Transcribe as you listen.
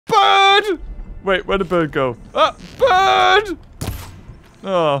bird! Wait, where'd the bird go? Ah, bird!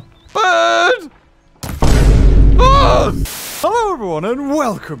 Oh, bird! Oh! Hello everyone and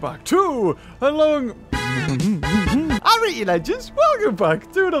welcome back to Alright you legends, welcome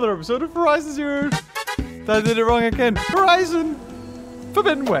back to another episode of Horizon Zero. I did it wrong again. Horizon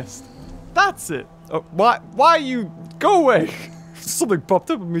Forbidden West. That's it. Oh, why you go away? Something popped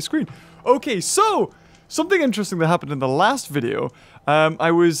up on my screen. Okay, so something interesting that happened in the last video.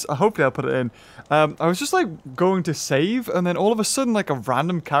 Hopefully I'll put it in. I was just like going to save, and then all of a sudden like a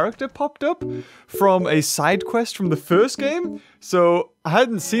random character popped up from a side quest from the first game. So I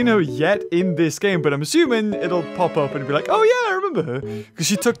hadn't seen her yet in this game, but I'm assuming it'll pop up and be like, oh yeah, I remember her. Because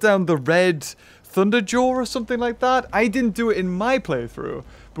she took down the red Thunderjaw or something like that. I didn't do it in my playthrough,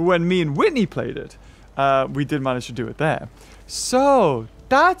 but when me and Whitney played it, we did manage to do it there. So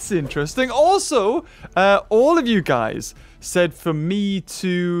that's interesting. Also, all of you guys said for me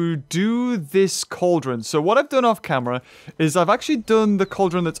to do this cauldron. So what I've done off camera is I've actually done the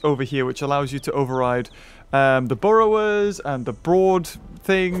cauldron that's over here, which allows you to override the burrowers and the broad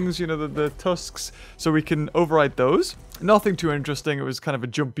things, you know, the tusks. So we can override those. Nothing too interesting. It was kind of a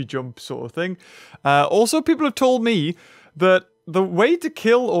jumpy jump sort of thing. Also, people have told me that the way to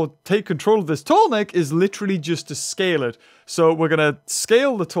kill or take control of this tall neck is literally just to scale it. So we're going to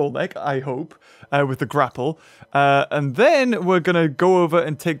scale the tall neck, I hope, with the grapple. And then we're going to go over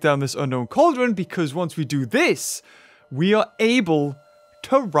and take down this unknown cauldron, because once we do this, we are able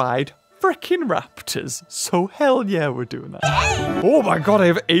to ride frickin' raptors. So hell yeah, we're doing that. Oh my god, I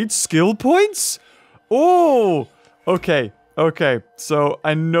have 8 skill points? Oh, okay. Okay, so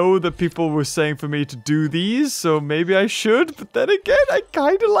I know that people were saying for me to do these, so maybe I should, but then again, I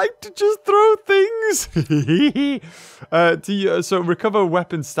kind of like to just throw things. So recover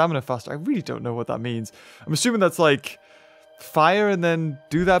weapon stamina faster. I really don't know what that means. I'm assuming that's like fire and then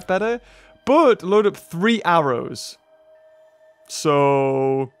do that better, but load up 3 arrows.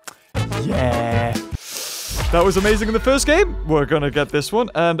 So, yeah. That was amazing in the first game. We're going to get this one.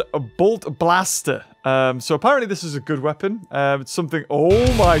 And a bolt blaster. So apparently this is a good weapon. It's something...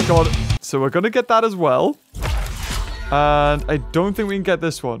 Oh my god. So we're going to get that as well. And I don't think we can get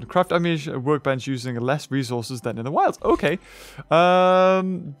this one. Craft ammunition workbench using less resources than in the wilds. Okay.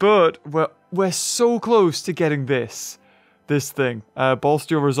 But we're so close to getting this. This thing.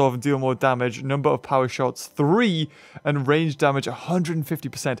 Bolster your resolve and deal more damage. Number of power shots 3. And range damage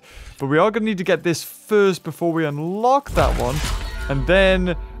 150%. But we are going to need to get this first before we unlock that one. And then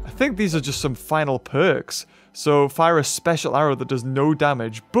I think these are just some final perks. So fire a special arrow that does no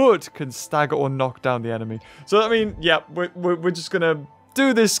damage, but can stagger or knock down the enemy. So I mean, yeah, we're just going to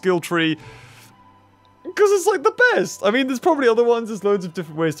do this skill tree. Because it's like the best. I mean, there's probably other ones. There's loads of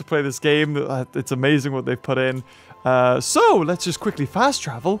different ways to play this game. It's amazing what they've put in. So let's just quickly fast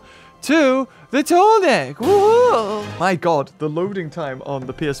travel to the tall neck. Whoa. My god, the loading time on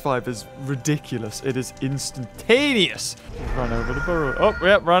the PS5 is ridiculous. It is instantaneous. Run over the burrow. Oh,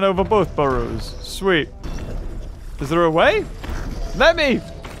 yeah, ran over both burrows. Sweet. Is there a way? Let me.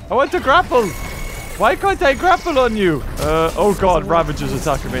 I want to grapple. Why can't I grapple on you? Oh god, Ravage is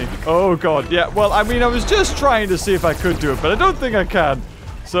attacking me. Oh god, yeah. Well, I mean, I was just trying to see if I could do it, but I don't think I can.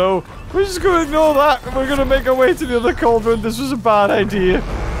 So, we're just going to ignore that. We're going to make our way to the other cauldron. This was a bad idea.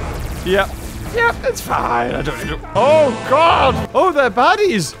 Yep. Yep, it's fine. I don't need to... Oh god! Oh, they're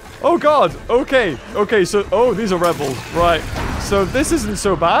baddies! Oh god, okay. Okay, so... Oh, these are rebels. Right. So, this isn't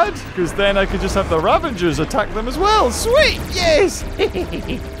so bad, because then I could just have the Ravagers attack them as well. Sweet! Yes!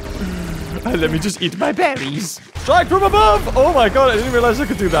 Let me just eat my berries. Strike from above! Oh my god, I didn't realize I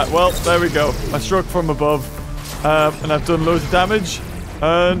could do that. Well, there we go. I struck from above. And I've done loads of damage.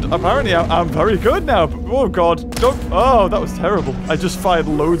 And apparently I'm very good now. Oh god, don't... Oh, that was terrible. I just fired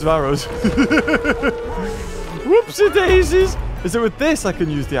loads of arrows. Whoopsie daisies. Is it with this I can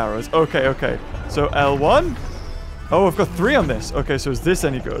use the arrows? Okay, okay. So L1. Oh, I've got 3 on this. Okay, so is this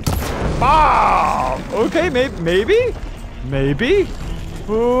any good? Ah! Okay, maybe? Maybe?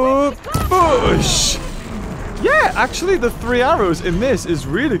 Push! Yeah, actually the 3 arrows in this is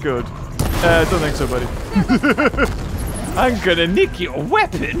really good. Don't think so, buddy. I'm gonna nick your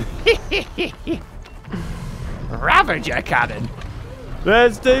weapon. Ravager cannon.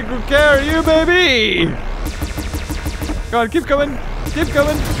 Let's take good care of you, baby. Go on, keep coming. Keep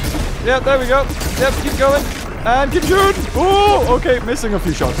coming. Yep, there we go. Yep, keep going. And keep shooting. Oh, okay, missing a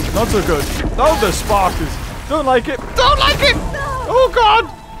few shots. Not so good. Oh, the spark is... Don't like it. Don't like it. Oh, God.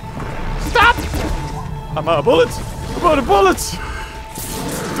 Stop. I'm out of bullets. I'm out of bullets.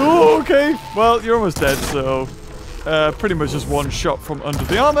 Oh, okay. Well, you're almost dead, so... pretty much just one shot from under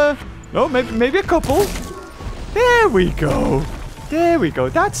the armor. No, maybe a couple. There we go. There we go.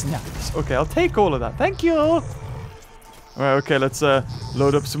 That's nice. Okay, I'll take all of that. Thank you. All right, okay, let's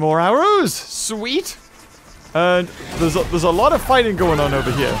load up some more arrows. Sweet. And there's a lot of fighting going on over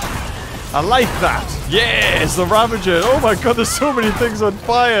here. I like that. Yes, the Ravager. Oh my god, there's so many things on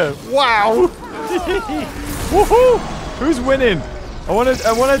fire. Wow. Woohoo! Who's winning? I want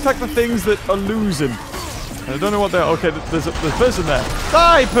to attack the things that are losing. I don't know what they're... Okay, there's a person there.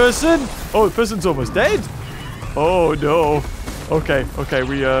 Die, person! Oh, the person's almost dead. Oh, no. Okay,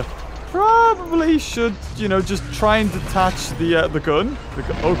 we probably should, you know, just try and detach the gun.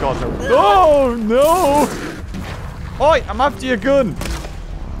 Oh, God, no. Oh, no! Oi, I'm after your gun.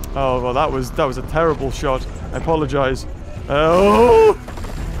 Oh, well, that was a terrible shot. I apologize. Oh,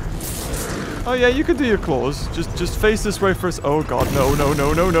 yeah, you can do your claws. Just face this way first. Oh, God,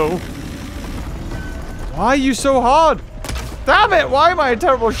 no. Why are you so hard? Damn it, why am I a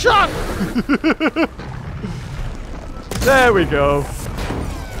terrible shot? There we go.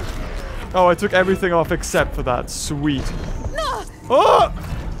 Oh, I took everything off except for that. Sweet. No. Oh!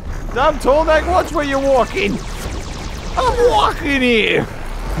 Damn tall neck, watch where you're walking. I'm walking here.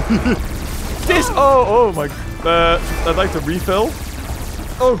 Oh my. I'd like to refill.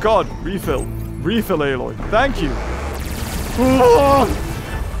 Oh god, refill, Aloy. Thank you. Oh,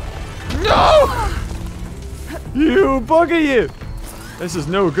 no! You bugger you! This is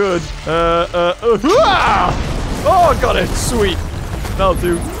no good. Oh, got it. Sweet. That'll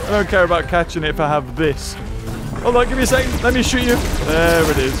do. I don't care about catching it if I have this. Hold on, give me a second. Let me shoot you. There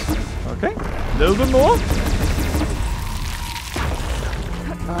it is. Okay. A little bit more.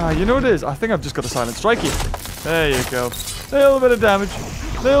 You know what it is? I think I've just got a silent strike here. There you go. Little bit of damage.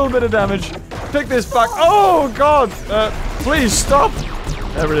 Pick this back. Oh, God. Please stop.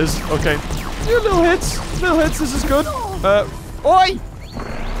 There it is. Okay. Little hits. This is good. Oi!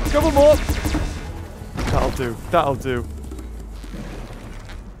 Couple more. That'll do.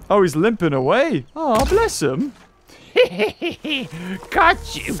 Oh, he's limping away. Oh, bless him.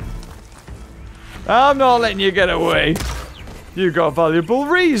 Got you. I'm not letting you get away. You got valuable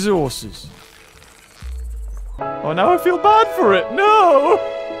resources. Oh, now I feel bad for it. No!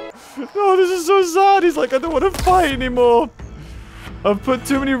 No, this is so sad. He's like, I don't want to fight anymore. I've put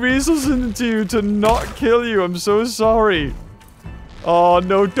too many resources into you to not kill you. I'm so sorry. Oh,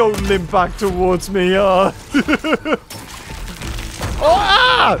 no, don't limp back towards me. Oh,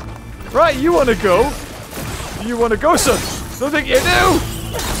 ah! Right, you want to go. You want to go, son. Don't think you do.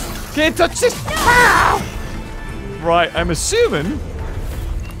 Can't touch this. Ah! Right, I'm assuming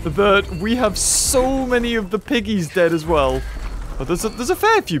that we have so many of the piggies dead as well. But there's a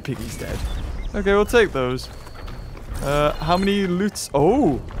fair few piggies dead. Okay, we'll take those. How many loots?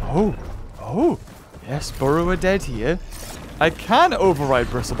 Oh. Yes, Burrower dead here. I can override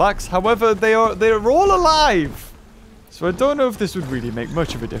bristlebacks. However, they're all alive. So I don't know if this would really make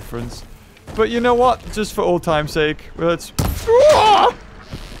much of a difference. But you know what? Just for old time's sake, let's...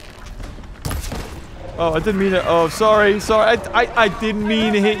 Oh, I didn't mean it. Oh, sorry. I didn't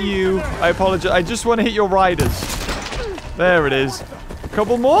mean to hit you. I apologize. I just want to hit your riders. There it is. A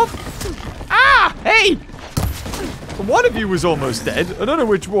couple more. Ah! Hey! One of you was almost dead. I don't know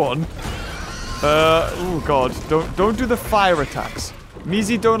which one. Oh god. Don't do the fire attacks.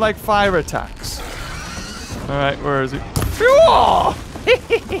 Measy don't like fire attacks. Alright, where is he? Whoa!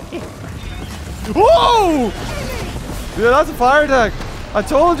 Whoa! Yeah, that's a fire attack. I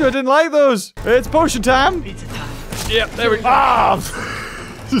told you I didn't like those. It's potion time. Yep, there we go. Ah!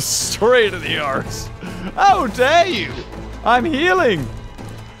 Straight in the arse. How dare you? I'm healing.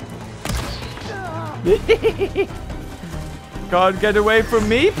 Can't get away from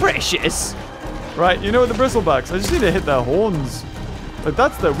me, precious. Right, you know what, the bristlebacks, I just need to hit their horns. Like,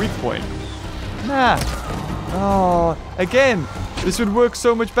 that's their weak point. Nah. Oh, again, this would work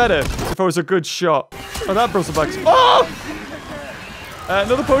so much better if I was a good shot. Oh, that bristleback's... Oh!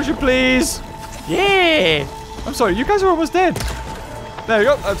 Another potion, please. Yeah. I'm sorry, you guys are almost dead. There we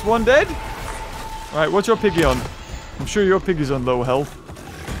go, that's one dead. Alright, what's your piggy on? I'm sure your piggy's on low health.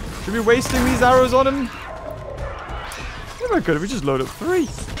 Should we be wasting these arrows on him? Oh my god, if we just load up 3.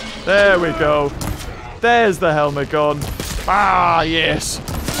 There we go. There's the helmet gone. Ah, yes.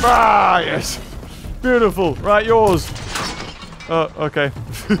 Ah, yes. Beautiful. Right, yours. Oh, okay.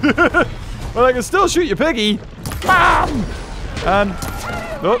 Well, I can still shoot your piggy. Bam! And...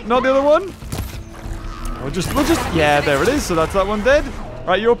 Nope, not the other one. We'll just... Yeah, there it is. So that's that one dead.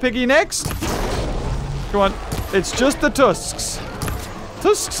 Right, your piggy next. Come on. It's just the tusks.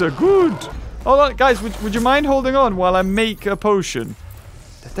 Tusks are good. Hold on, guys. Would you mind holding on while I make a potion?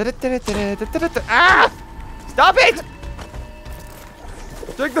 Ah! Stop it!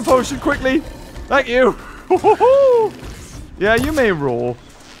 Take the potion quickly. Thank you. Yeah, you may roar,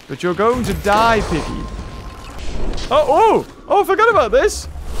 but you're going to die, piggy. Oh, I forgot about this.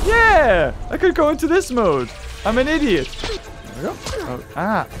 Yeah, I could go into this mode. I'm an idiot. There we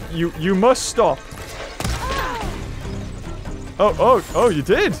go. You must stop. Oh, you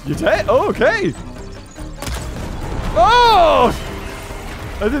did. You did? Oh, okay. Oh!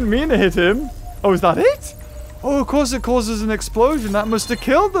 I didn't mean to hit him. Oh, is that it? Oh, of course it causes an explosion. That must have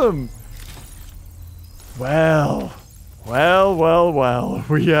killed them. Well. We,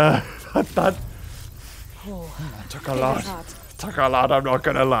 that took a lot. Took a lot, I'm not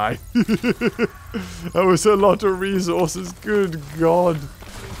gonna lie. That was a lot of resources. Good God.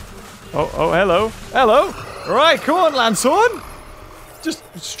 Oh, hello. Hello. All right, come on, Lancehorn. Just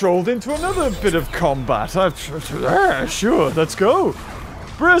strolled into another bit of combat. Sure, let's go.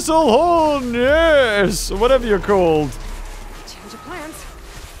 Bristlehorn, yes! Whatever you're called. Change of plans.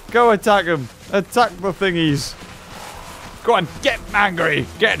 Go attack him. Attack the thingies. Go on, get angry.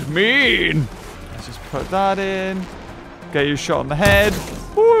 Get mean. Let's just put that in. Get you shot on the head.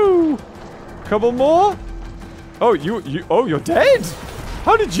 Woo! Couple more. Oh, you're dead?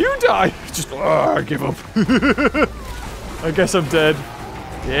 How did you die? Just, give up. I guess I'm dead.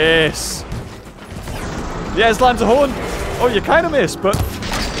 Yes. Yes, Lancehorn. Oh, you kind of missed, but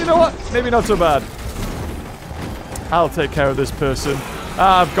you know what? Maybe not so bad. I'll take care of this person.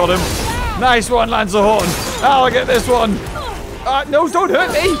 I've got him. Nice one, Lancehorn. I'll get this one. No, don't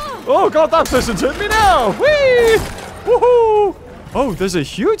hurt me. Oh, God, that person's hurt me now. Whee! Woohoo! Oh, there's a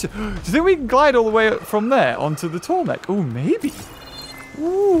huge... Do you think we can glide all the way from there onto the Tormek? Oh, maybe.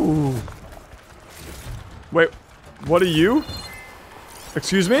 Ooh. Wait, what are you?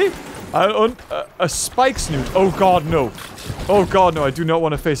 Excuse me? A spike snoot. Oh, God, no. Oh, God, no. I do not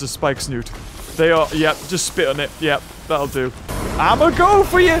want to face a spike snoot. They are... Yep, just spit on it. Yep, that'll do. I'ma go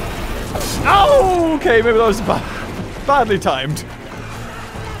for you. Oh, okay. Maybe that was badly timed.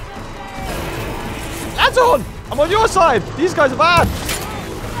 That's on. I'm on your side. These guys are bad.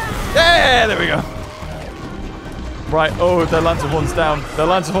 Yeah, there we go. Right. Oh, their Lancehorn's down. Their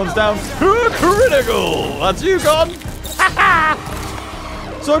Lancehorn's down. Critical. That's you gone.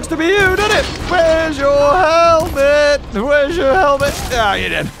 Sucks to be you, doesn't it? Where's your helmet? Where's your helmet? Ah, you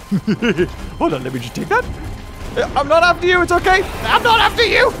did. Hold on, let me just take that. I'm not after you, it's okay. I'm not after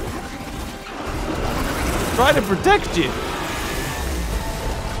you. Trying to protect you.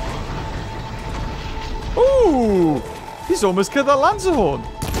 Ooh, he's almost killed that Lancehorn.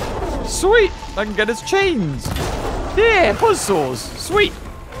 Sweet, I can get his chains. Yeah, buzzsaws. Sweet.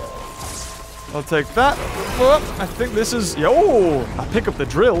 I'll take that. Oh, I think this is... Oh, I pick up the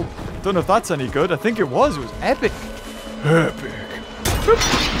drill. Don't know if that's any good. I think it was. It was epic. Epic.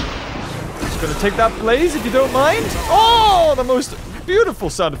 Just gonna take that blaze if you don't mind. Oh, the most beautiful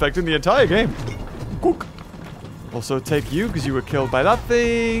sound effect in the entire game. Cook. Also take you because you were killed by that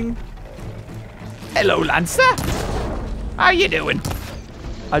thing. Hello, Lancer. How you doing?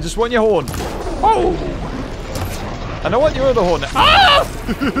 I just want your horn. Oh! And I want your other horn. Ah!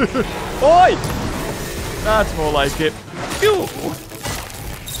 Oi! That's more like it. Ew.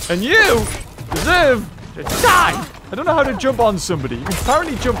 And you deserve to die. I don't know how to jump on somebody. You can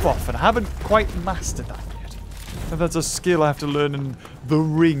apparently jump off, and I haven't quite mastered that yet. And that's a skill I have to learn in the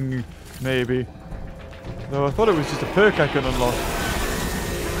ring, maybe. Though I thought it was just a perk I could unlock.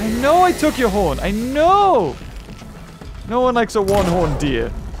 I know I took your horn. I know. No one likes a one-horned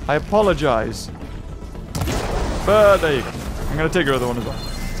deer. I apologize. But there you go. I'm going to take your other one as well.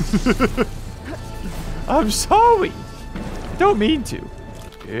 I'm sorry. Don't mean to.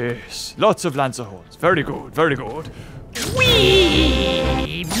 Yes. Lots of Lancehorns. Very good. Very good.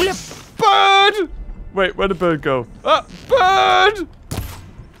 Whee! Blip. Bird! Wait, where'd the bird go? Bird!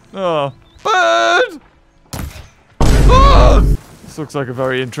 Oh. Bird! Oh! This looks like a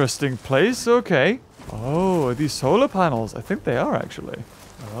very interesting place. Okay. Oh, are these solar panels? I think they are, actually.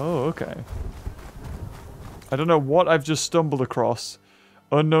 Oh, okay. I don't know what I've just stumbled across.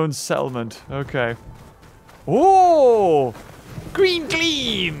 Unknown settlement. Okay. Oh! Green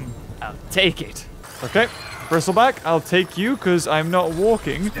gleam! I'll take it. Okay. Bristleback, I'll take you because I'm not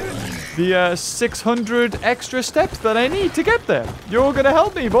walking the 600 extra steps that I need to get there. You're going to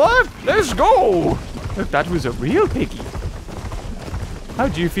help me, boy. Let's go. Look, that was a real piggy. How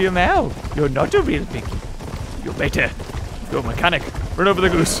do you feel now? You're not a real piggy. You're better. You're a mechanic. Run over the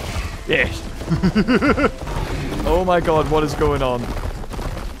goose. Yes. Oh my god, what is going on?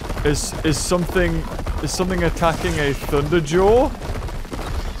 Is something attacking a Thunderjaw?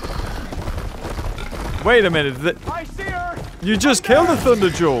 Wait a minute. I see her. You just killed a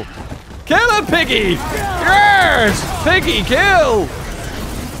Thunderjaw. Kill a piggy! Yes! Piggy kill!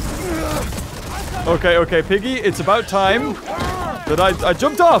 Okay, okay, Piggy. It's about time that I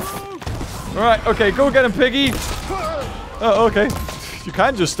jumped off. All right, okay, go get him, Piggy. Oh, okay. You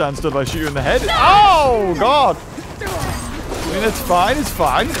can just stand still if I shoot you in the head. Oh, God. I mean, it's fine. It's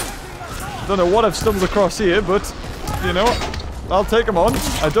fine. Don't know what I've stumbled across here, but, you know, I'll take them on.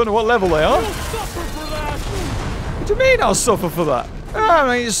 I don't know what level they are. What do you mean I'll suffer for that?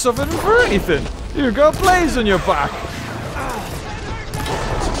 I ain't suffering for anything. You've got a blaze on your back.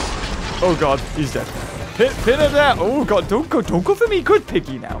 Oh, God. He's dead. Pin her down. Oh, God. Don't go for me. Good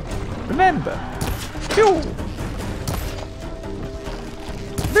Piggy now. Remember. Pew.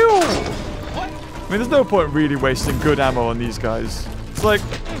 Pew. I mean, there's no point really wasting good ammo on these guys. It's like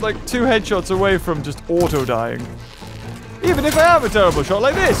 2 headshots away from just auto-dying. Even if I have a terrible shot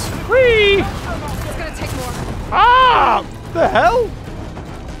like this. Whee! It's gonna take more. Ah! The hell?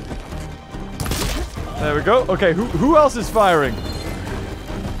 There we go. Okay, who else is firing?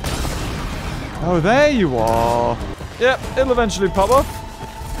 Oh, there you are. Yep, it'll eventually pop up.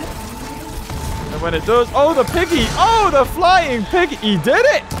 And when it does... Oh, the Piggy! Oh, the flying Piggy! He did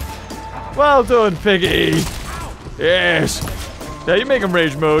it! Well done, Piggy! Yes! Yeah, you make him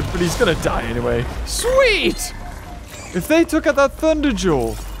rage mode, but he's gonna die anyway. Sweet! If they took out that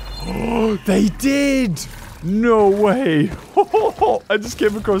Thunderjaw... Oh, they did! No way! I just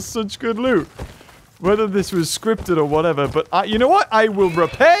came across such good loot. Whether this was scripted or whatever, but you know what? I will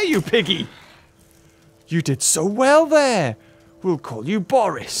repair you, Piggy! You did so well there! We'll call you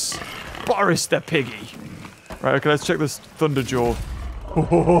Boris. Boris the Piggy. Right, okay, let's check this Thunderjaw.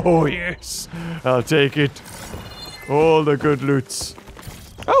 Oh, yes. I'll take it. All the good loots.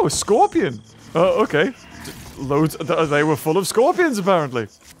 Oh, a scorpion. Oh, okay. Loads. They were full of scorpions, apparently.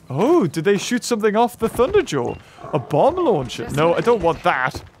 Oh, did they shoot something off the Thunderjaw? A bomb launcher? No, I don't want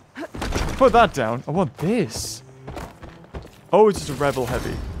that. Put that down. I want this. Oh, it's just a rebel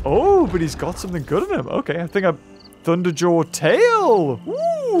heavy. Oh, but he's got something good in him. Okay, I think a Thunderjaw tail.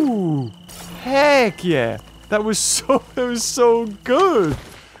 Ooh. Heck yeah. That was so good.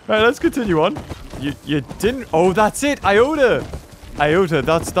 Alright, let's continue on. You didn't... Oh, that's it. Iota. Iota,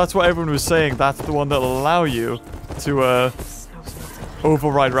 that's what everyone was saying. That's the one that'll allow you to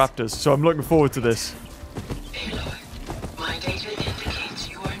override raptors. So I'm looking forward to this. Aloy, my data indicates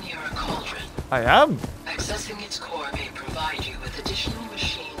you are near a cauldron. I am. Accessing its core may provide you with additional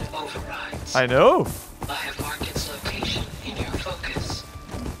machine overrides. I know. I have marked its location in your focus.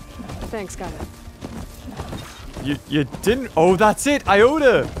 Thanks, got it. You didn't... Oh, that's it.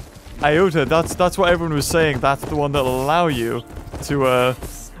 Iota. Iota, that's what everyone was saying. That's the one that'll allow you to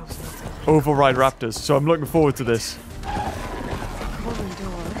override raptors. So I'm looking forward to this. Cauldron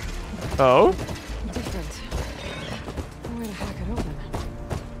door. Oh? Different. Where to hack it open?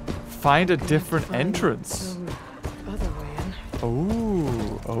 Find a different entrance. Some other way in.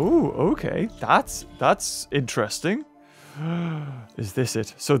 Oh, okay. That's interesting. Is this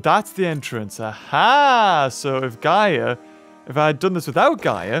it? So that's the entrance. Aha! So if I had done this without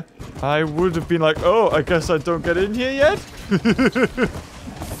Gaia, I would have been like, oh, I guess I don't get in here yet? But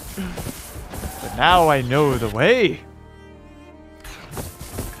now I know the way.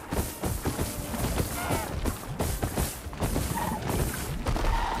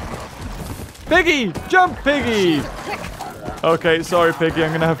 Piggy! Jump, Piggy! Okay, sorry, Piggy.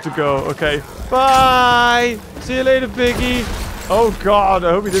 I'm gonna have to go. Okay. Bye! See you later, Piggy. Oh, God.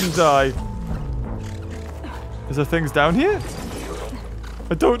 I hope he didn't die. Is there things down here?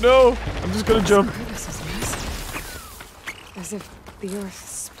 I don't know. I'm just gonna jump. As if the earth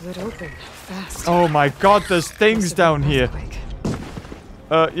split open fast. Oh, my God. There's things down here.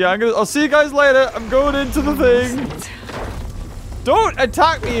 Yeah, I'll see you guys later. I'm going into the thing. Don't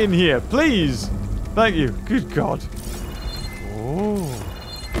attack me in here, please. Thank you. Good God. Oh.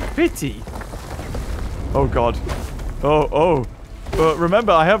 Pity. Oh, God. Oh.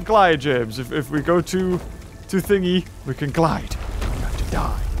 Remember, I have glide, James. If we go too thingy, we can glide. We have to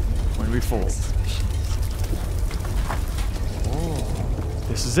die when we fall. Oh.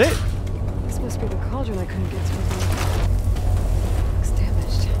 This is it. This must be the cauldron I couldn't get through. Looks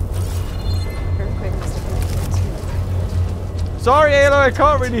damaged. Earthquake must have been here too. Sorry, Aloy, I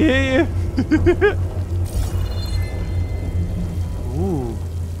can't really hear you. Ooh.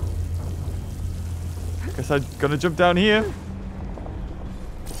 Guess I'm gonna jump down here.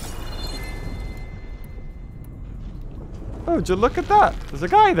 Oh, did you look at that? There's a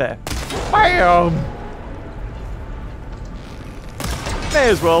guy there. Bam! May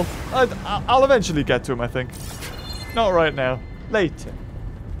as well. I'll eventually get to him, I think. Not right now. Later.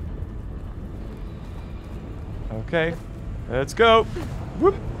 Okay. Let's go.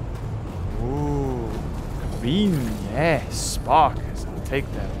 Whoop. Ooh. Green. Yes. Sparkers. I'll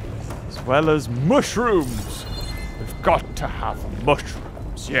take them. It's well as mushrooms. We've got to have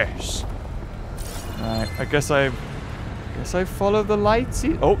mushrooms, yes. Alright, I guess I follow the lights.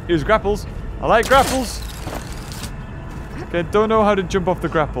 Oh, here's grapples. I like grapples. Okay, don't know how to jump off the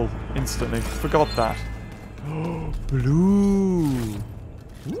grapple instantly. Forgot that. Blue.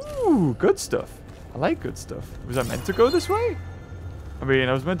 Ooh, good stuff. I like good stuff. Was I meant to go this way? I mean,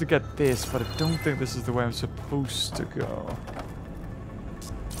 I was meant to get this, but I don't think this is the way I'm supposed to go.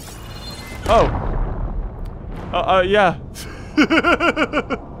 Oh. Yeah.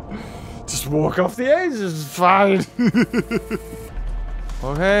 Just walk off the edge. It's fine.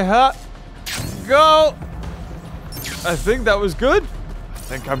 Okay, go. I think that was good. I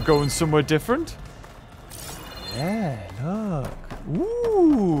think I'm going somewhere different. Yeah, look.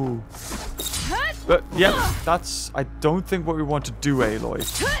 Ooh. But yeah, that's, I don't think what we want to do, Aloy.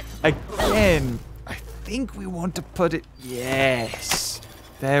 Again, I think we want to put it, yes.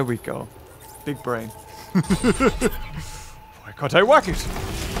 There we go. Big brain. Why can't I whack it?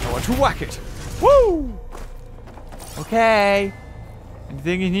 I want to whack it. Woo! Okay.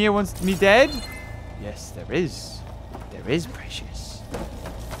 Anything in here wants me dead? Yes, there is. There is, precious.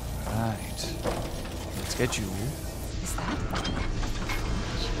 Right. Let's get you. Is that?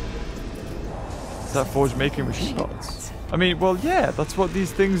 Is that forge making machine parts? I mean, well, yeah, that's what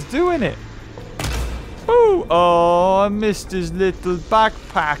these things do, innit? Ooh! Oh, I missed his little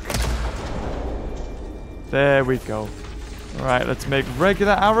backpack. There we go. Alright, let's make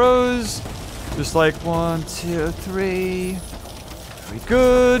regular arrows. Just like 1, 2, 3. Very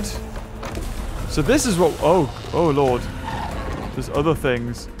good. So this is what... Oh Lord. There's other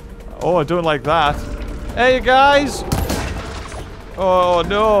things. Oh, I don't like that. Hey, guys! Oh,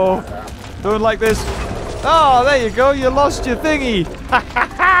 no. Don't like this. Oh, there you go. You lost your thingy.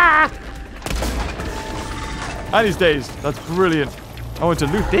 And he's dazed. That's brilliant. I want to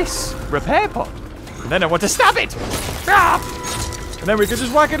loot this repair pod. And then I want to stab it. Ah! And then we can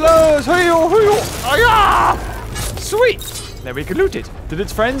just whack it lows. Sweet. Then we can loot it. Did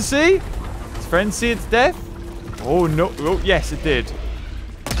its friends see? Its friends see its death? Oh, no. Oh, yes, it did.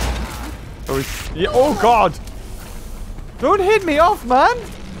 Oh, yeah. Oh, God. Don't hit me off, man.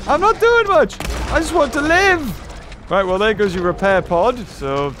 I'm not doing much. I just want to live. Right, well, there goes your repair pod.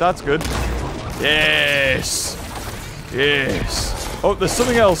 So that's good. Yes. Yes. Oh, there's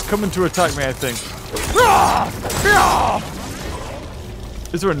something else coming to attack me, I think.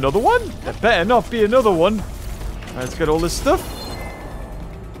 Is there another one? There better not be another one. Right, let's get all this stuff.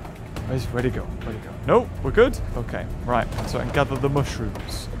 Where'd it go? Where'd it go? Nope, we're good? Okay, right. So I can gather the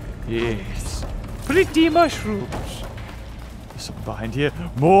mushrooms. Yes. Pretty mushrooms. There's something behind here.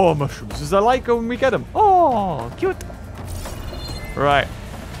 More mushrooms. Is that like when we get them? Oh, cute. Right.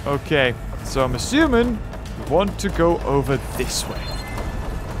 Okay. So I'm assuming we want to go over this way.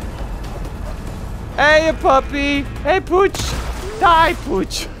 Hey, a puppy. Hey, Pooch. Die,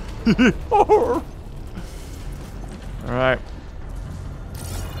 Pooch. Alright.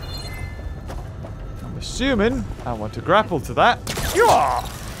 I'm assuming I want to grapple to that.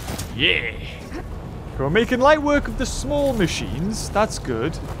 Yeah. We're making light work of the small machines. That's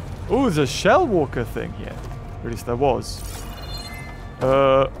good. Oh, there's a shell walker thing here. Or at least there was.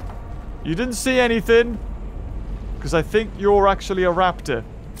 You didn't see anything. Because I think you're actually a raptor.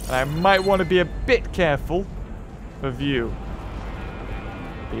 And I might want to be a bit careful of you.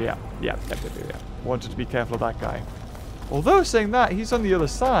 Yeah. Wanted to be careful of that guy. Although saying that, he's on the other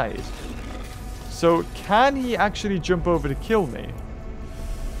side. So can he actually jump over to kill me?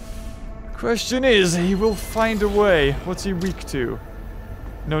 Question is, he will find a way. What's he weak to?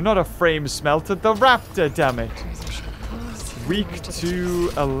 No, not a frame smelter. The raptor, damn it. Weak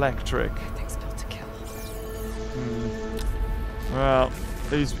to electric. Well,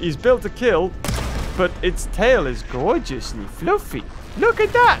 he's built to kill, but its tail is gorgeously fluffy. Look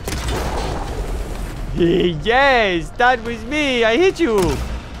at that. Yes, that was me. I hit you.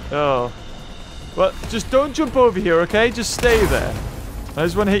 Oh. Well, just don't jump over here, okay? Just stay there. I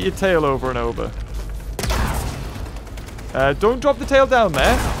just want to hit your tail over and over. Don't drop the tail down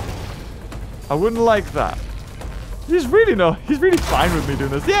there. I wouldn't like that. He's really fine with me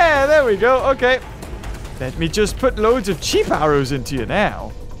doing this. Yeah, there we go. Okay. Let me just put loads of cheap arrows into you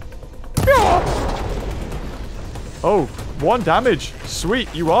now. Oh, 1 damage. Sweet.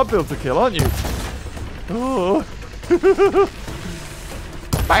 You are built to kill, aren't you? Oh.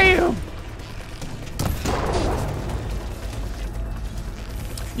 Bam!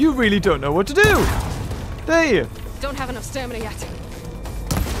 You really don't know what to do. Do you? Don't have enough stamina yet.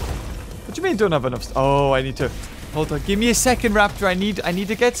 What do you mean don't have enough? Oh, I need to... Hold on. Give me a second, Raptor. I need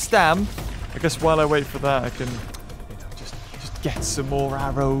to get stam. I guess while I wait for that, I can... You know, just get some more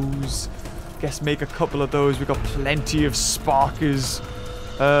arrows. Guess make a couple of those. We got plenty of sparkers.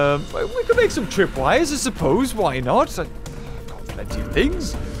 We could make some tripwires, I suppose. Why not? I've got plenty of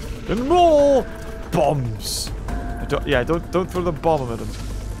things. And more bombs. Don't throw the bomb at them.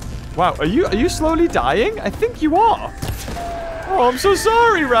 Wow, are you slowly dying? I think you are. Oh, I'm so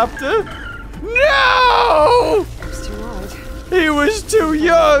sorry, Raptor. No! He was too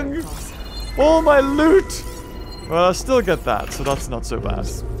young. All my loot. Well, I still get that, so that's not so bad.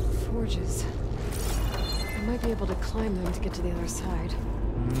 Forges. I might be able to climb them to get to the other side.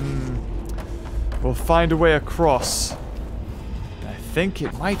 We'll find a way across. I think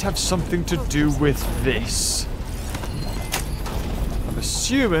it might have something to do with this. I'm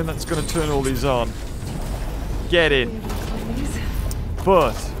assuming that's going to turn all these on. Get in.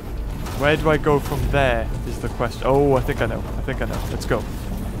 But where do I go from there is the question. Oh, I think I know. Let's go.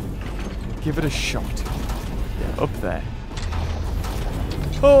 Give it a shot. Yeah, up there.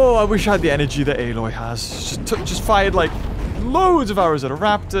 Oh, I wish I had the energy that Aloy has. Just fired like loads of arrows at a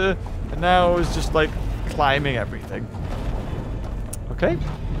raptor, and now is just like climbing everything. Okay,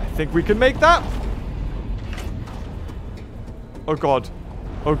 I think we can make that. Oh god,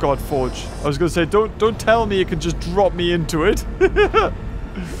 Forge. I was gonna say, don't tell me you can just drop me into it.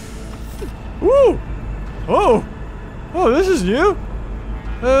 Woo! Oh, this is new.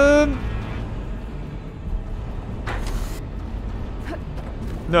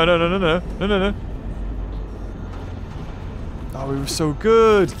 No. Oh, he was so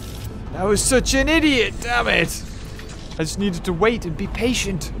good. I was such an idiot, damn it. I just needed to wait and be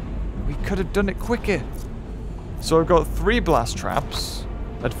patient. We could have done it quicker. So I've got 3 blast traps.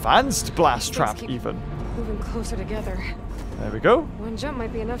 Advanced blast trap, even. Moving closer together. There we go. One jump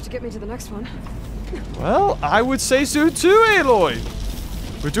might be enough to get me to the next one. Well, I would say so too, Aloy.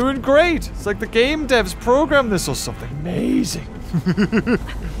 We're doing great. It's like the game devs programmed this or something. Amazing.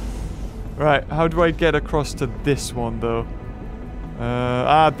 Right, how do I get across to this one, though?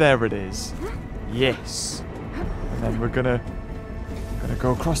 There it is. Yes. And then we're gonna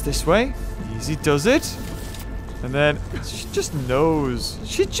go across this way. Easy does it. And then she just knows.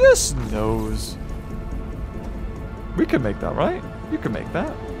 She just knows. We can make that, right? You can make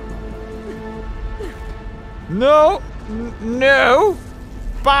that. No! No!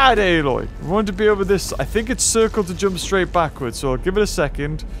 Bad, Aloy. We want to be over this. I think it's circle to jump straight backwards, so I'll give it a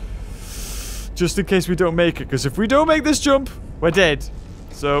second. Just in case we don't make it, because if we don't make this jump, we're dead.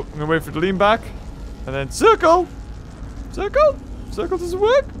 So, I'm going to wait for it to lean back. And then circle! Circle! Circle doesn't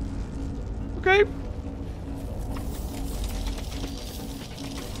work. Okay.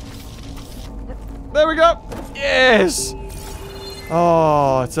 There we go! Yes!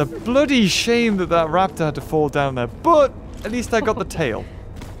 Oh, it's a bloody shame that that raptor had to fall down there. But, at least I got the tail.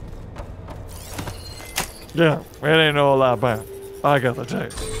 Yeah, it ain't all that bad. I got the tail.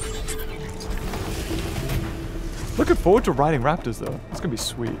 Looking forward to riding raptors, though. It's gonna be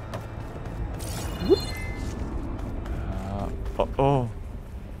sweet. Uh-oh.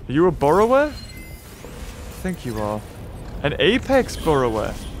 Are you a burrower? I think you are. An apex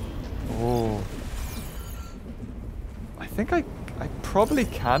burrower. Oh. I think I probably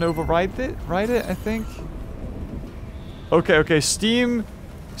can override it. Ride it, I think. Okay. Steam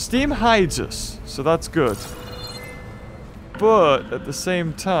hides us, so that's good. But at the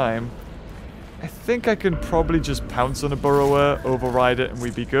same time, I think I can probably just pounce on a burrower, override it, and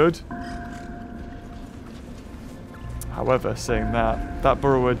we'd be good. However, saying that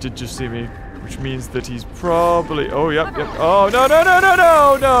burrower did just see me, which means that he's probably... Oh, yep. Oh, no.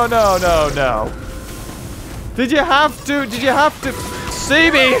 Did you have to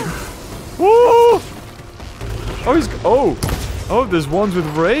see me? Woo! Oh, there's ones with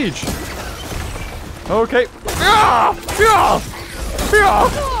rage. Okay.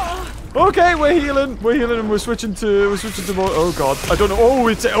 Okay, we're healing and we're switching to more. Oh god, I don't know.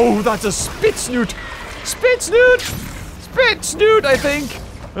 Oh, that's a spit snoot, I think.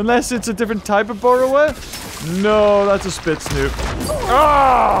 Unless it's a different type of burrower. No, that's a spit snoot.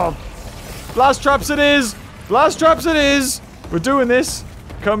 Ah! Blast traps it is. We're doing this.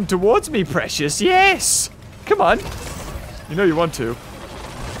 Come towards me, precious. Yes. Come on. You know you want to.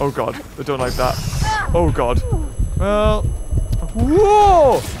 Oh god, I don't like that. Oh god. Well.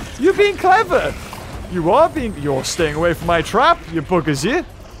 Whoa! You're being clever. You're staying away from my trap, you buggers, you.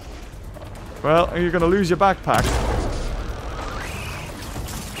 Well, you're gonna lose your backpack.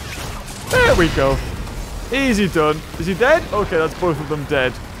 There we go. Easy done. Is he dead? Okay, that's both of them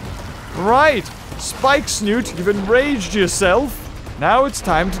dead. Right. Spike Snoot, you've enraged yourself. Now it's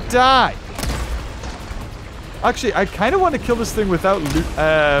time to die. Actually, I kind of want to kill this thing without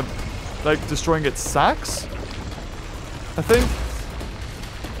like destroying its sacks. I think.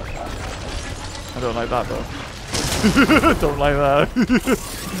 I don't like that though. Don't like that.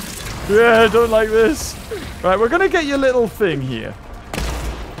 Yeah, don't like this. Right, we're gonna get your little thing here.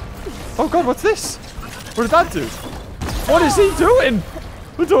 Oh god, what's this? What did that do? What is he doing?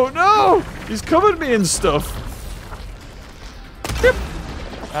 I don't know. He's covered me in stuff. Yep.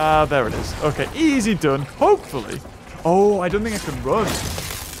 Ah, there it is. Okay, easy done. Hopefully. Oh, I don't think I can run.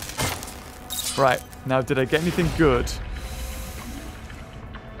 Right, now did I get anything good?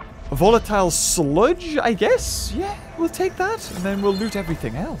 A volatile sludge, I guess? Yeah, we'll take that. And then we'll loot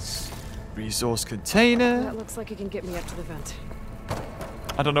everything else. Resource container. That looks like it can get me up to the vent.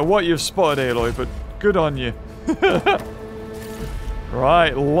 I don't know what you've spotted, Aloy, but good on you.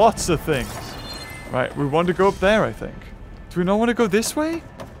 Right, lots of things. Right, we want to go up there, I think. Do we not want to go this way?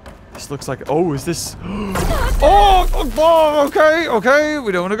 This looks like... Oh, is this... Oh, okay, okay.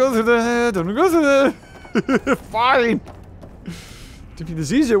 We don't want to go through there. Don't want to go through there. Fine.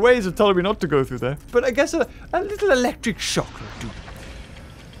 There's easier ways of telling me not to go through there. But I guess a little electric shock will do.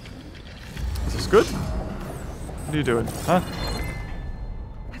 Is this good? What are you doing, huh?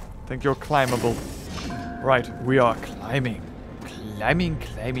 Think you're climbable. Right, we are climbing.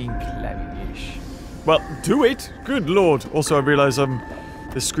 Climbing-ish. Well, do it. Good lord. Also, I realize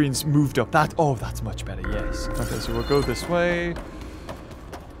the screen's moved up. Oh, that's much better, yes. Okay, so we'll go this way.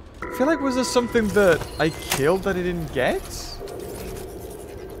 I feel like was there something that I killed that I didn't get?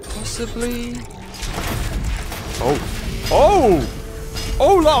 Possibly. Oh. Oh!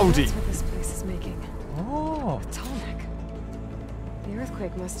 Oh, lordy! That's what this place is making. Oh. Tonic. The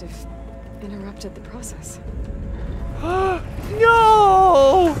earthquake must have interrupted the process.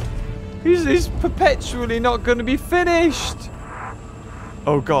 No! He's perpetually not going to be finished.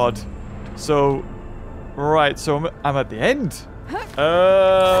 Oh god. So, right. So I'm at the end.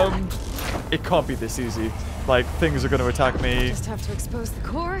 It can't be this easy. Like things are going to attack me. Just have to expose the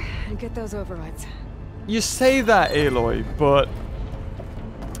core and get those overrides. You say that, Aloy, but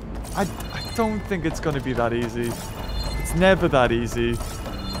I don't think it's going to be that easy. It's never that easy.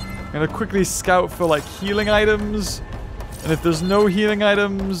 I'm going to quickly scout for like healing items. And if there's no healing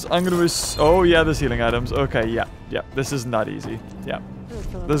items, I'm going to... Oh, yeah, there's healing items. Okay, yeah. Yeah, this isn't that easy. Yeah.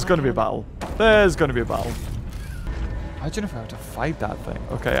 There's going to be a battle. There's going to be a battle. Imagine if I have to fight that thing.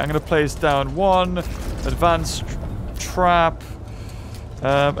 Okay, I'm going to place down one advanced trap.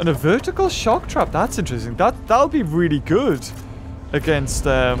 And a vertical shock trap. That's interesting. That'll be really good against...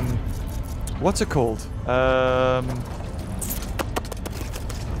 what's it called?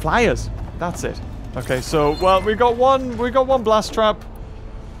 Flyers. That's it. Okay, so, well, we got one blast trap.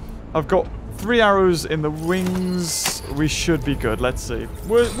 I've got 3 arrows in the wings. We should be good. Let's see.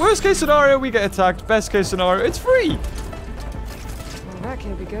 Worst case scenario, we get attacked. Best case scenario, it's free. Well, that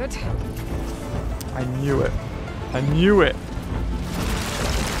can't be good. I knew it. I knew it.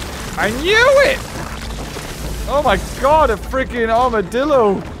 I knew it! Oh my god, a freaking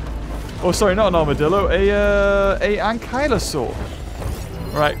armadillo. Oh, sorry, not an armadillo. A ANKYLOSAUR.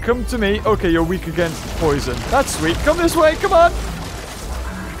 Right, come to me. Okay, you're weak against poison. That's sweet. Come this way. Come on.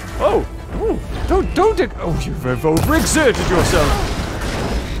 Oh. Ooh. Don't. Oh, you've overexerted yourself.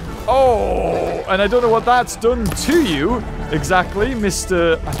 Oh. And I don't know what that's done to you exactly,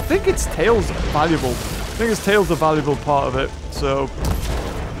 Mr. I think its tail's valuable. I think its tail's a valuable part of it. So, I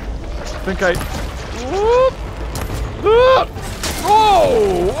think I... Whoop.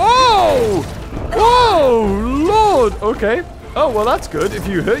 Oh. Oh. Oh, Lord. Okay. Oh, well, that's good. If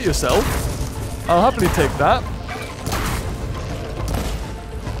you hurt yourself, I'll happily take that.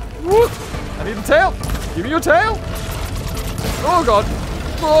 Whoop. I need a tail. Give me your tail. Oh, God.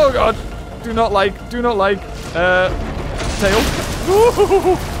 Oh, God. Do not like, tail.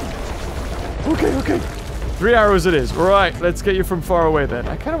 Okay, okay. 3 arrows it is. Right, let's get you from far away then.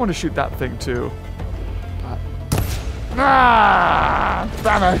 I kind of want to shoot that thing, too.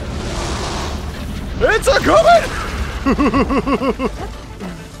 Damn it. It's a coming!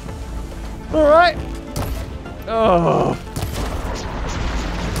 Alright. Oh.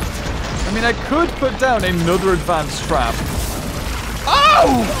 I mean, I could put down another advanced trap.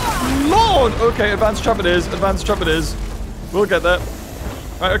 Oh! Lord! Okay, advanced trap it is. Advanced trap it is. We'll get there.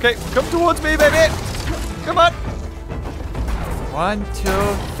 Right, okay. Come towards me, baby. Come on. 1, 2,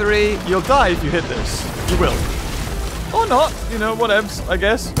 3. You'll die if you hit this. You will. Or not. You know, whatevs, I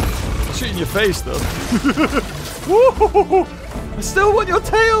guess. I'll shoot in your face, though. Woo! I still want your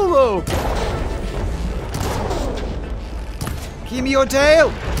tail, though. Give me your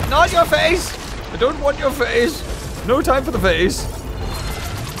tail. Not your face. I don't want your face. No time for the face.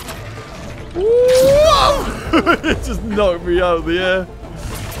 Whoa! It just knocked me out of the air.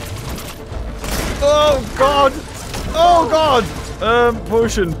 Oh, God. Oh god!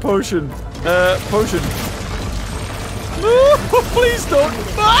 Potion. Potion. No, please don't.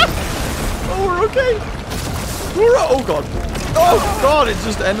 Ah! Oh, we're okay. Oh god. Oh god, it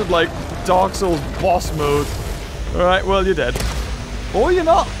just ended like Dark Souls boss mode. Alright, well, you're dead. Or you're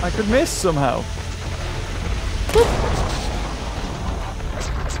not. I could miss somehow. Boop.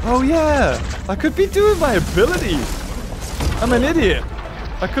 Oh yeah, I could be doing my ability. I'm an idiot.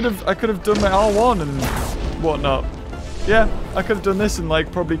 I could have done my R1 and whatnot. Yeah, I could have done this and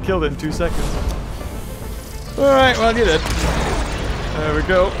like probably killed it in 2 seconds. Alright, well you did. There we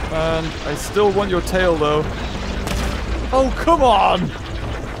go. And I still want your tail though. Oh come on!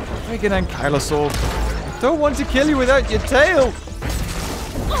 Friggin' ANKYLOSAUR. I don't want to kill you without your tail!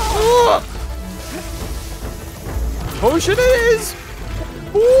 Oh. Potion it is!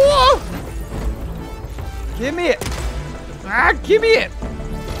 Whoa! Give me it! Ah, give me it!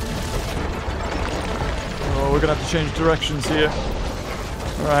 Oh, we're gonna have to change directions here.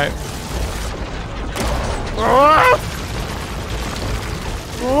 Alright.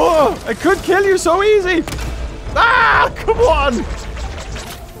 Oh, I could kill you so easy! Ah, come on!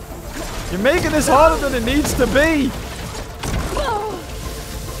 You're making this harder than it needs to be!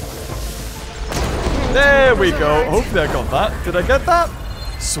 There we go. Hopefully I got that. Did I get that?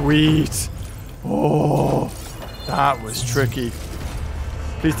 Sweet. Oh, that was tricky.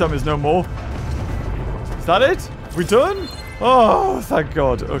 Please tell me there's no more. Is that it? We done? Oh, thank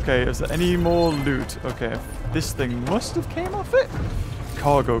God. Okay, is there any more loot? Okay, this thing must have came off it.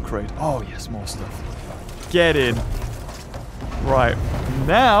 Cargo crate. Oh, yes, more stuff. Get in. Right.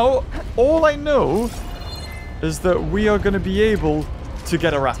 Now, all I know is that we are going to be able to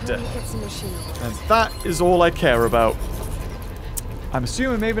get a raptor. And that is all I care about. I'm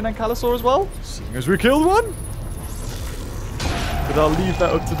assuming maybe an ANKYLOSAUR as well, seeing as we killed one. But I'll leave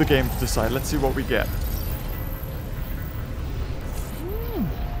that up to the game to decide. Let's see what we get.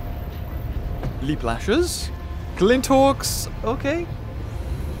 Leap lashes. Glint hawks. Okay.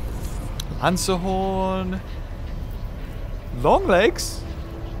 Lancer horn. Long legs.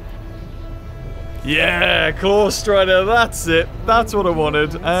 Yeah, claw strider, that's it. That's what I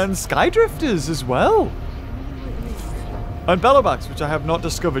wanted. And skydrifters as well. And bellowbacks, which I have not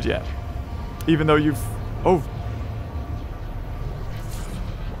discovered yet. Even though you've... Oh.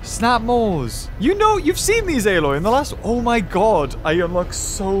 Snap maws. You know, you've seen these, Aloy, in the last... Oh my god, I unlocked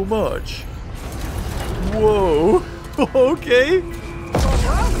so much. Whoa. Okay.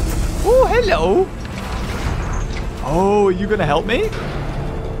 Oh, hello. Oh, are you gonna help me?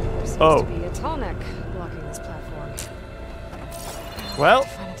 Oh. Tall neck blocking this platform. Well,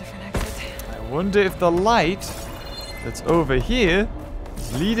 Find a different exit. I wonder if the light that's over here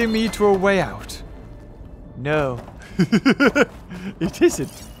is leading me to a way out. No. It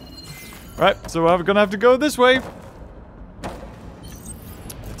isn't. Right, so we're gonna have to go this way.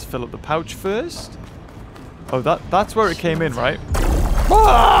 Let's fill up the pouch first. Oh, that's where it came in, right?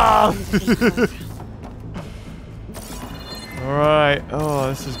 Ah! Alright. Oh,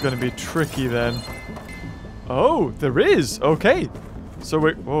 this is going to be tricky then. Oh, there is. Okay. So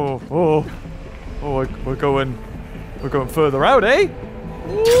we're... Oh, we're going further out, eh?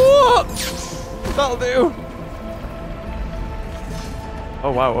 Whoa! That'll do.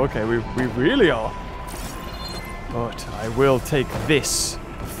 Oh, wow. Okay, we really are. But I will take this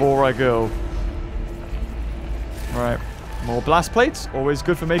before I go. Alright. More blast plates. Always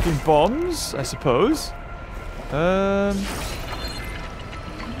good for making bombs, I suppose.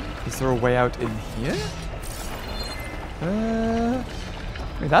 Is there a way out in here? I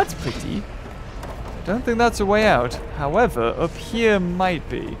mean, that's pretty. I don't think that's a way out. However, up here might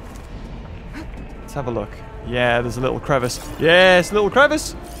be. Let's have a look. Yeah, there's a little crevice. Yes, little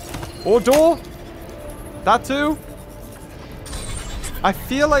crevice. Or door. That too. I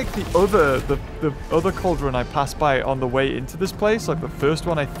feel like the other cauldron I passed by on the way into this place, like the first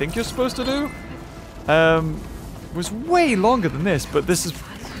one I think you're supposed to do, was way longer than this, but this has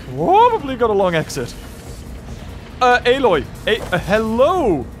probably got a long exit. Aloy.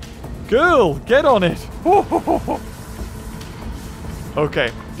 Hello. Girl, get on it.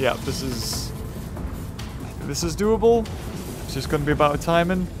 Okay, yeah, this is doable. It's just going to be about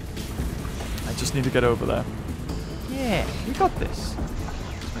timing. I just need to get over there. Yeah, we got this.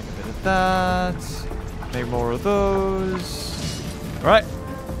 Let's make a bit of that. Make more of those. All right,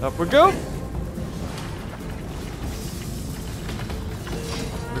 up we go.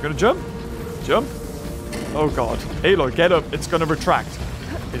 We're gonna jump. Jump. Oh god. Aloy, get up. It's gonna retract.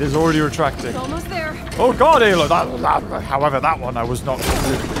 It is already retracting. Almost there. Oh god, Aloy. However, that one I was not...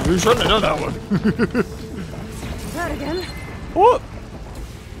 You shouldn't have done that one. That again. What?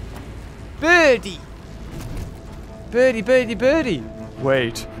 Birdie. Birdie, birdie, birdie.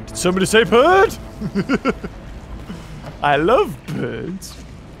 Wait, did somebody say bird? I love birds.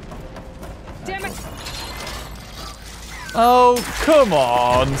 Damn it! Oh, come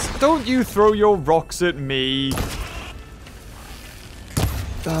on. Don't you throw your rocks at me.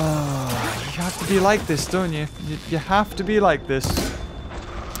 Oh, you have to be like this, don't you? You have to be like this.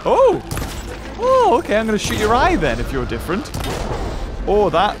 Oh! Oh, okay, I'm going to shoot your eye then if you're different.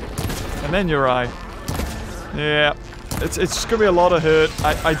 Or that. And then your eye. Yeah. It's just going to be a lot of hurt.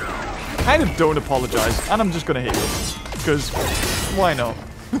 I kind of don't apologize. And I'm just going to hit you. Because, why not?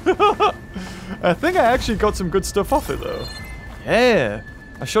 I think I actually got some good stuff off it, though. Yeah.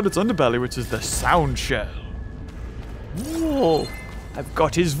 I shot its underbelly, which is the sound shell. Whoa. I've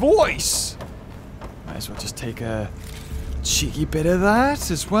got his voice. Might as well just take a cheeky bit of that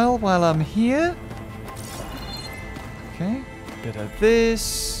as well while I'm here. Okay. Bit of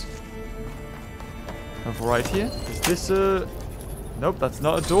this. Over right here. Is this a... Nope, that's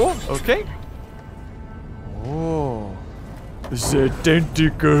not a door. Okay. Oh. The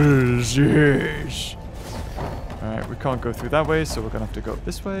tentacles, yes. Alright, we can't go through that way, so we're gonna have to go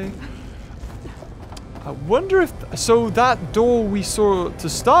this way. I wonder if... So that door we saw to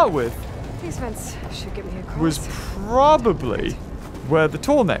start with... These vents should get me across. ...was probably where the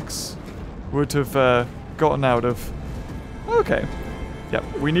tall necks would have gotten out of. Okay.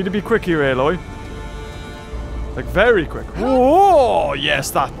 Yep, we need to be quick here, Aloy. Like, very quick. Whoa!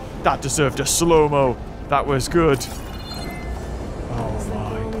 Yes, that deserved a slow-mo. That was good. Oh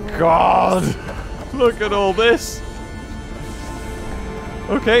my god! Look at all this.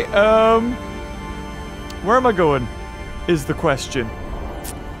 Okay, where am I going? Is the question.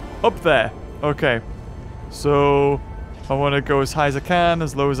 Up there. Okay. So, I want to go as high as I can,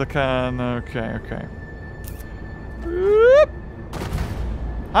 as low as I can. Okay, okay. Whoop.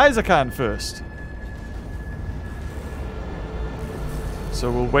 High as I can first. So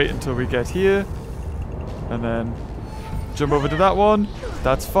we'll wait until we get here. And then jump over to that one.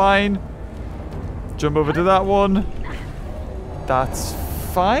 That's fine. Jump over to that one. That's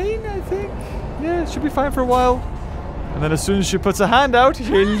fine, I think. Yeah, it should be fine for a while. And then as soon as she puts a hand out,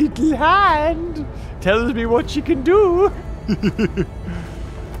 her little hand tells me what she can do.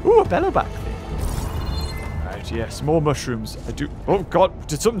 Ooh, a bellow back thing. Right, yes, more mushrooms. I do. Oh, God,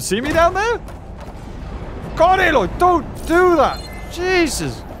 did something see me down there? God, Aloy, don't do that.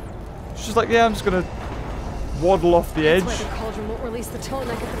 Jesus. She's just like, yeah, I'm just going to waddle off the edge. That's why the cauldron won't release the tall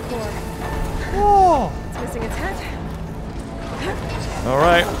neck at the core. Oh. It's missing its head.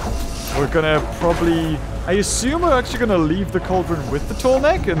 Alright. We're gonna probably... I assume we're actually gonna leave the cauldron with the tall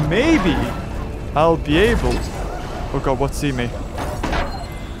neck, and maybe I'll be able... Oh god, what's see me?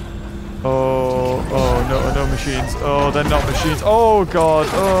 Oh, oh no, no machines. Oh, they're not machines. Oh god,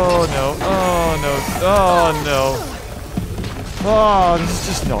 oh no, oh no, oh no. Oh, this is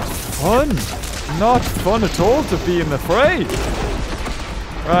just not fun. Not fun at all to be in the fray.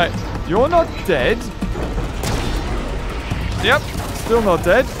 Right, you're not dead. Yep, still not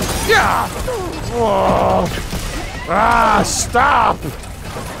dead. Yeah! Whoa! Ah, stop!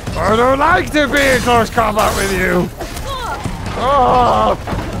 I don't like to be in close combat with you! Oh!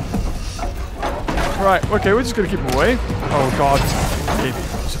 Right, okay, we're just gonna keep him away. Oh god. Maybe if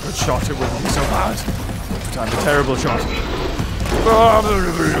it was a good shot, it wouldn't be so bad. Time a terrible shot. Oh god,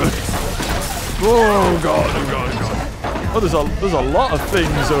 oh god, oh god. Oh, there's a lot of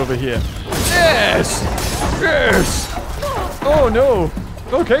things over here. Yes! Yes! Oh no!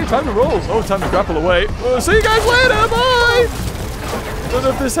 Okay, time to roll. Oh, time to grapple away. Oh, see you guys later, bye! Don't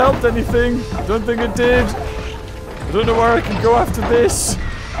know if this helped anything. Don't think it did. I don't know where I can go after this.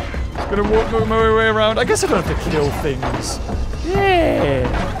 Gonna walk my way around. I guess I don't have to kill things. Yeah!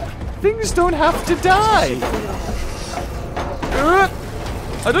 Things don't have to die!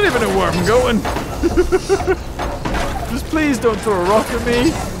 I don't even know where I'm going. Just please don't throw a rock at me.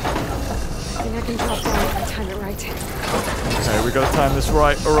 I think I can drop down if I time it right. Okay, we gotta time this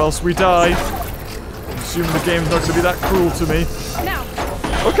right, or else we die. I'm assuming the game's not gonna be that cruel to me. Now.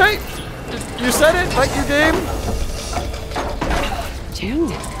 Okay, you said it. Thank you, game.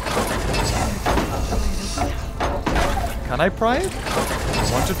 Can I pry it?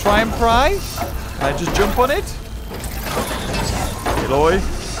 I want to try and pry. Can I just jump on it? Aloy,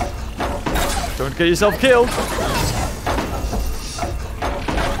 don't get yourself killed.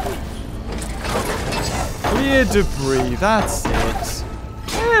 Clear debris, that's it.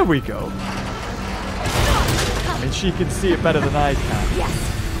 There we go. I mean, she can see it better than I can. Yes.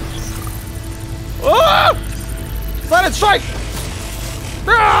 Oh! Silent strike!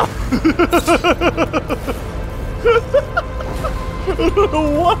 Ah! I don't know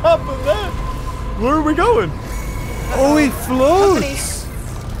what happened there. Where are we going? Oh, he floats.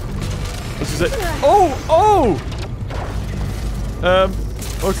 This is it. Oh!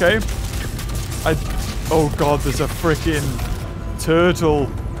 Okay. Oh god, there's a freaking turtle.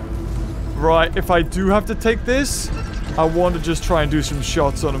 Right, if I do have to take this, I want to just try and do some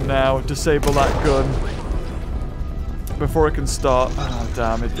shots on him now. Disable that gun before it can start. Oh,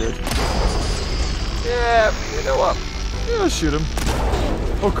 damn, it did. Yeah, you know what? Yeah, shoot him.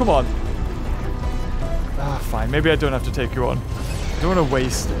 Oh, come on. Ah, fine. Maybe I don't have to take you on. I don't want to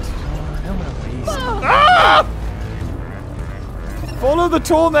waste it. I don't want to waste it. Ah! Follow the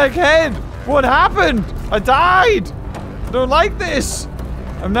tall neck head. What happened? I died. I don't like this.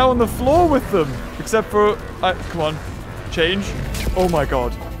 I'm now on the floor with them. Except for... come on. Change. Oh my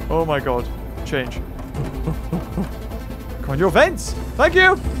god. Oh my god. Change. Come on, your vents. Thank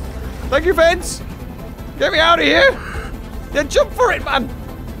you. Thank you, vents. Get me out of here. Yeah, jump for it, man.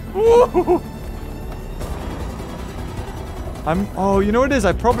 Ooh. Oh, you know what it is?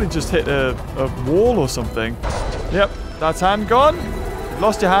 I probably just hit a wall or something. Yep, that's hand gone.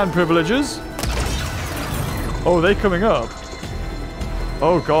 Lost your hand privileges. Oh, are they coming up?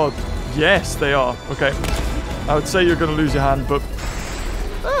 Oh, God. Yes, they are. Okay. I would say you're going to lose your hand, but...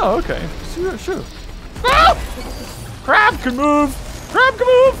 Oh, okay. Sure. Ah! Crab can move! Crab can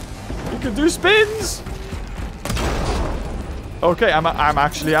move! You can do spins! Okay, I'm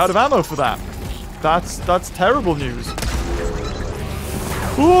actually out of ammo for that. That's terrible news.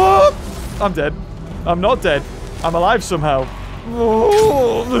 Whoop! I'm dead. I'm not dead. I'm alive somehow.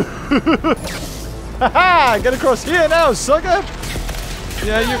 Haha! Get across here now, sucker!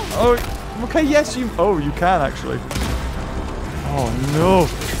 Yeah, you... Oh, okay, yes, you... Oh, you can, actually. Oh, no.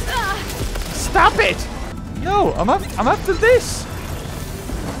 Stop it! No, I'm after this.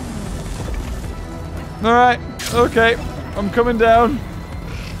 Alright, okay. I'm coming down.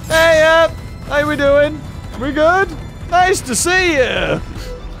 Hey, how we doing? We good? Nice to see you!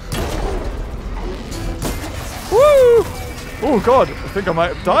 Woo! Oh god, I think I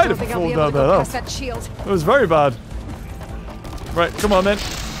might have died if I fall down there. That was very bad. Right, come on then.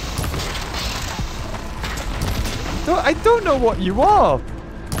 I don't know what you are.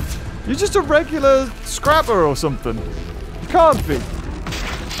 You're just a regular scrapper or something. You can't be.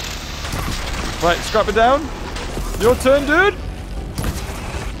 Right, scrap it down. Your turn, dude.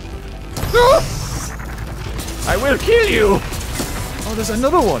 I will kill you. Oh, there's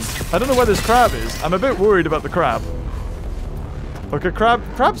another one. I don't know where this crab is. I'm a bit worried about the crab. Okay,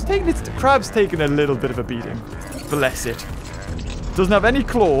 crab's taking a little bit of a beating. Bless it. Doesn't have any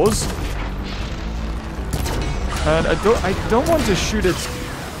claws. And I don't want to shoot its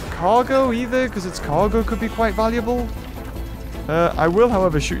cargo either, because its cargo could be quite valuable. I will,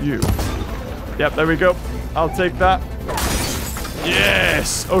 however, shoot you. Yep, there we go. I'll take that.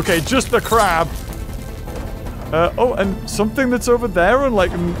 Yes! Okay, just the crab. Oh, and something that's over there on,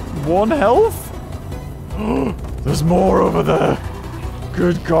 like, 1 health? There's more over there.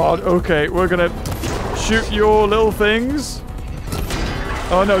 Good God. Okay, we're gonna shoot your little things.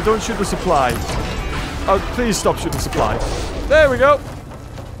 Oh, no, don't shoot the supply. Oh, please stop shooting the supply. There we go.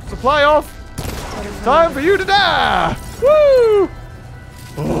 Supply off. Time for you to die. Woo!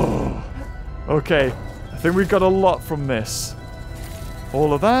 Oh. Okay. I think we got a lot from this.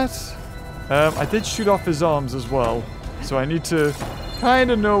 All of that. I did shoot off his arms as well. So I need to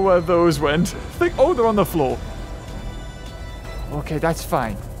kind of know where those went. Oh, they're on the floor. Okay, that's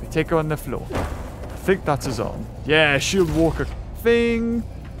fine. We take her on the floor. I think that's his arm. Yeah, shield walker thing.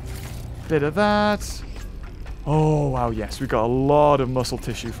 Bit of that. Oh, wow, yes. We got a lot of muscle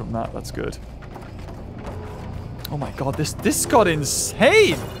tissue from that. That's good. Oh my god, this got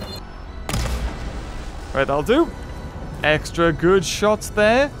insane. Right, that'll do. Extra good shots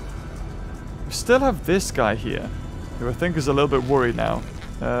there. We still have this guy here, who I think is a little bit worried now.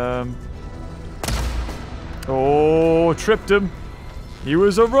 Oh, tripped him. He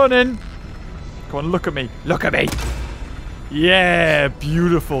was a running. Come on, look at me. Look at me. Yeah,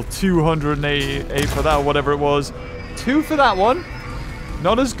 beautiful. 288 for that, whatever it was. 2 for that one.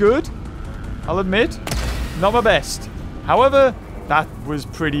 Not as good, I'll admit. Not my best. However, that was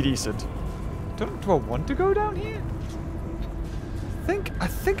pretty decent. Do I want to go down here? I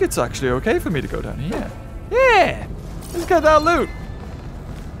think it's actually okay for me to go down here. Yeah! Let's get that loot.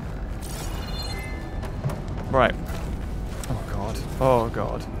 Right. Oh god. Oh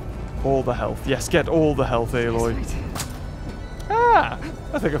god. All the health. Yes, get all the health, Aloy. Ah!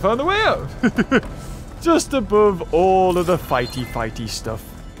 I think I found the way out. Just above all of the fighty stuff.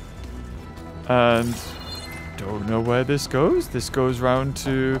 And don't know where this goes. This goes round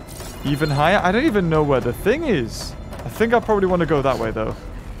to even higher. I don't even know where the thing is. I think I probably want to go that way, though.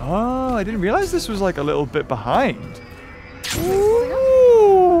 Oh, I didn't realize this was like a little bit behind.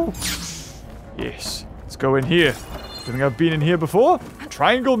 Ooh. Yes. Let's go in here. I think I've been in here before.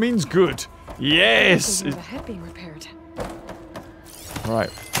 Triangle means good. Yes. The head being repaired. All right.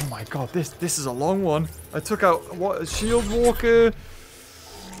 Oh my god, this is a long one. I took out what, a shield walker,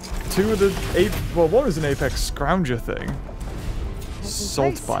 2 of the one was an apex scrounger thing.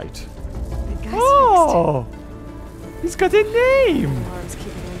 Salt bite. Oh, he's got a name. Alarms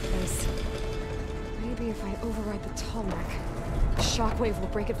keeping in place. Maybe if I override the tall neck, the shockwave will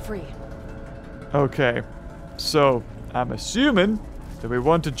break it free. Okay, so I'm assuming that we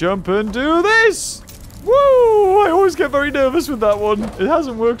want to jump and do this. Woo! I always get very nervous with that one. It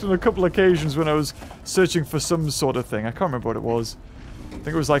hasn't worked on a couple occasions when I was searching for some sort of thing. I can't remember what it was. I think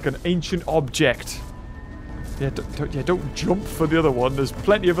it was like an ancient object. Yeah, don't jump for the other one. There's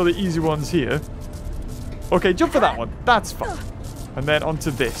plenty of other easy ones here. Okay, jump for that one. That's fine. And then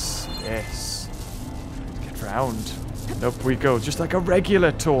onto this. Yes. Get round. And up we go. Just like a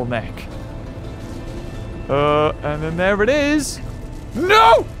regular tall neck. And then there it is.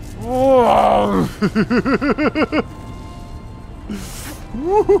 No! Whoa!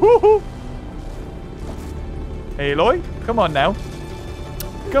 Aloy, come on now.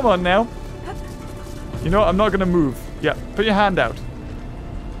 Come on now. You know what? I'm not going to move. Yeah, put your hand out.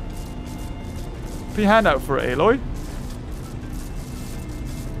 Put your hand out for it, Aloy.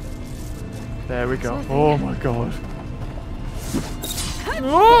 There we go. Oh my god.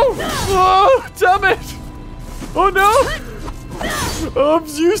 Oh! Oh! Damn it! Oh no! I'm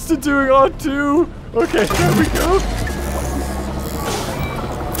used to doing R2. Okay, there we go.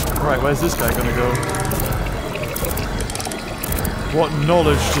 Right, where's this guy gonna go? What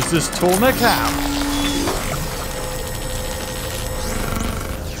knowledge does this tall neck have?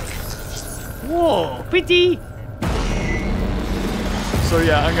 Whoa, pretty. So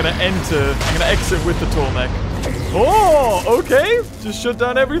yeah, I'm gonna exit with the tall neck. Oh, okay. Just shut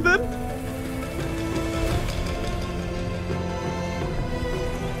down everything.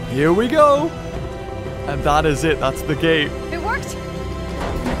 Here we go. And that is it. That's the gate. It worked.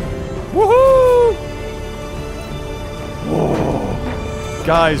 Woohoo! Whoa.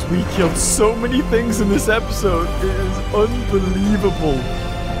 Guys, we killed so many things in this episode. It is unbelievable.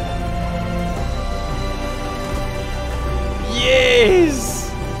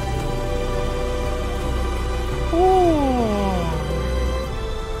 Yes! Oh.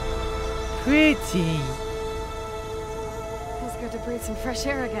 Pretty. Feels good to breathe some fresh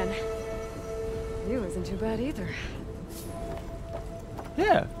air again. You isn't too bad either.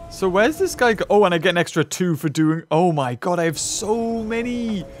 Yeah. So where's this guy go? Oh, and I get an extra 2 for doing... Oh my god, I have so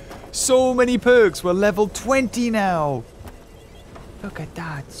many perks. We're level 20 now. Look at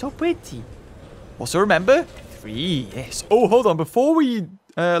that. So pretty. Also remember, 3. Yes. Oh, hold on. Before we...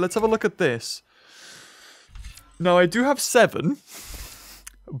 let's have a look at this. Now, I do have 7.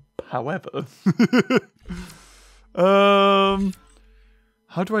 However... how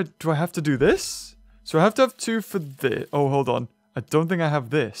do I have to do this? So I have to have 2 for this. Oh, hold on. I don't think I have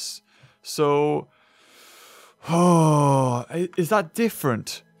this. So, oh, is that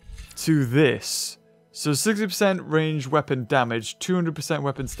different to this? So 60% range weapon damage, 200%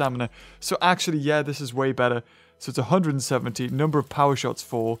 weapon stamina. So actually, yeah, this is way better. So it's 170, number of power shots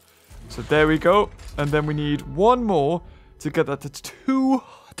 4. So there we go. And then we need 1 more to get that to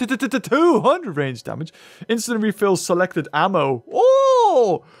 200 range damage. Instant refill selected ammo.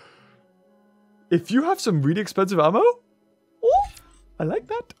 Oh! If you have some really expensive ammo, oh, I like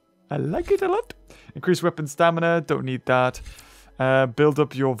that. I like it a lot. Increase weapon stamina. Don't need that. Build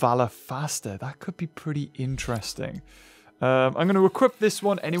up your valor faster. That could be pretty interesting. I'm going to equip this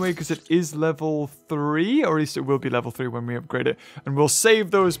one anyway because it is level 3. Or at least it will be level 3 when we upgrade it. And we'll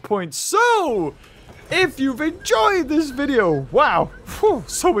save those points. So, if you've enjoyed this video, wow, whew,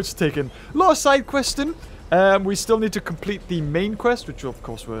 so much taken. A lot of side questing. We still need to complete the main quest, which of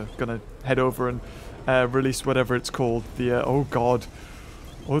course we're going to head over and release whatever it's called. The, oh god.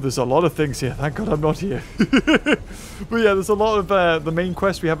 Oh, there's a lot of things here. Thank god I'm not here. But yeah, there's a lot of the main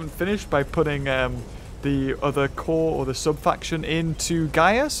quest we haven't finished by putting the other core or the sub-faction into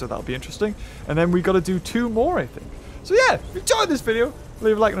Gaia, so that'll be interesting. And then we got to do 2 more, I think. So yeah, if you enjoyed this video,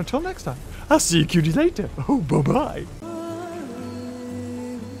 leave a like and until next time, I'll see you cuties later. Oh, bye-bye.